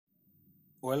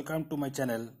Welcome to my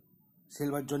channel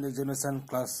silverzone examination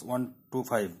class 1 to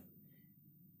 5.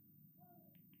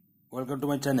 Welcome to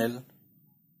my channel,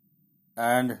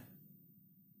 and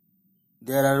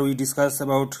we discuss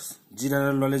about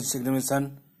general knowledge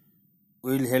examination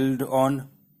will held on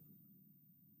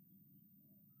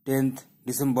 10th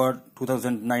December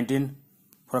 2019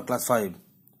 for class 5.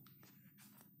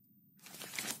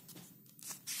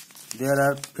 There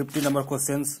are 50 number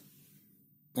questions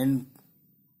in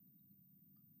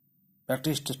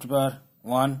practice test paper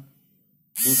 1.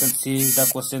 You can see the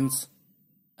questions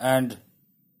and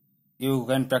you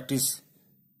can practice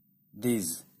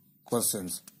these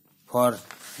questions for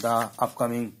the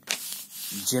upcoming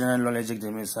general knowledge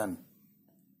examination.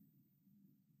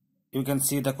 You can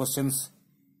see the questions.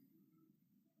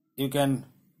 You can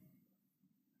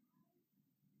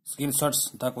screenshot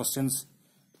the questions,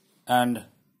 and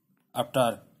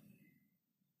after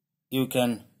you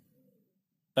can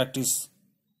practice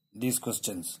these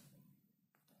questions.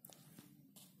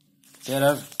 There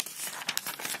are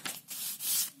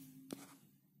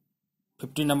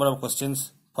 50 number of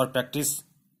questions for practice.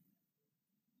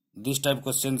 These type of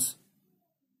questions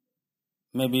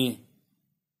may be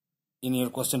in your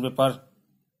question paper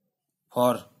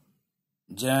for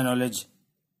general knowledge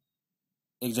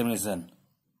examination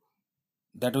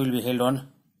that will be held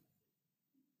on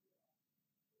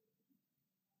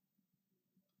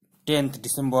 10th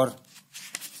December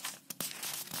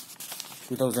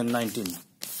 2019.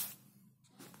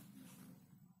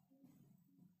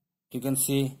 You can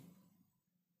see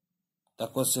the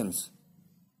questions.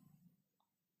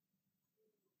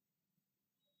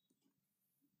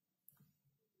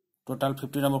 Total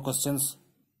 50 number questions.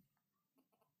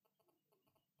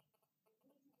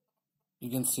 You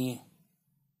can see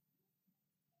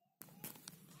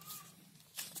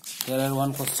there are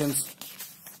one questions.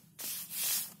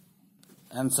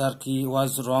 Answer key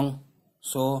was wrong,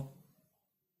 so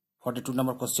 42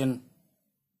 number question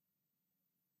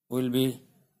will be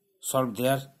solved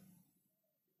there.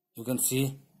 You can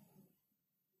see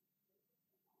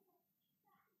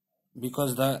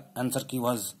because the answer key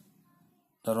was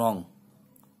the wrong.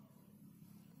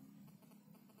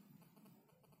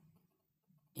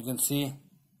 You can see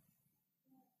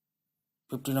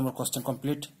 50 number question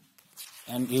complete,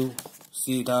 and you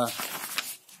see the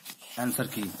answer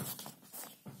key.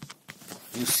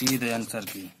 You see the answer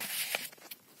key.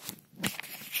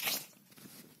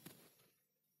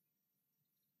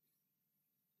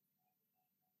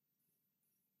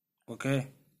 Okay,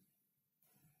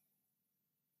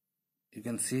 you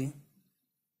can see.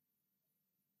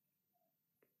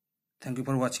 Thank you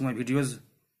for watching my videos,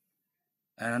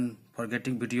 and for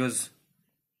getting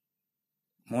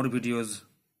more videos,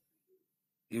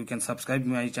 you can subscribe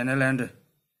my channel and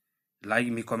like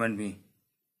me, comment me.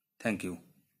 Thank you.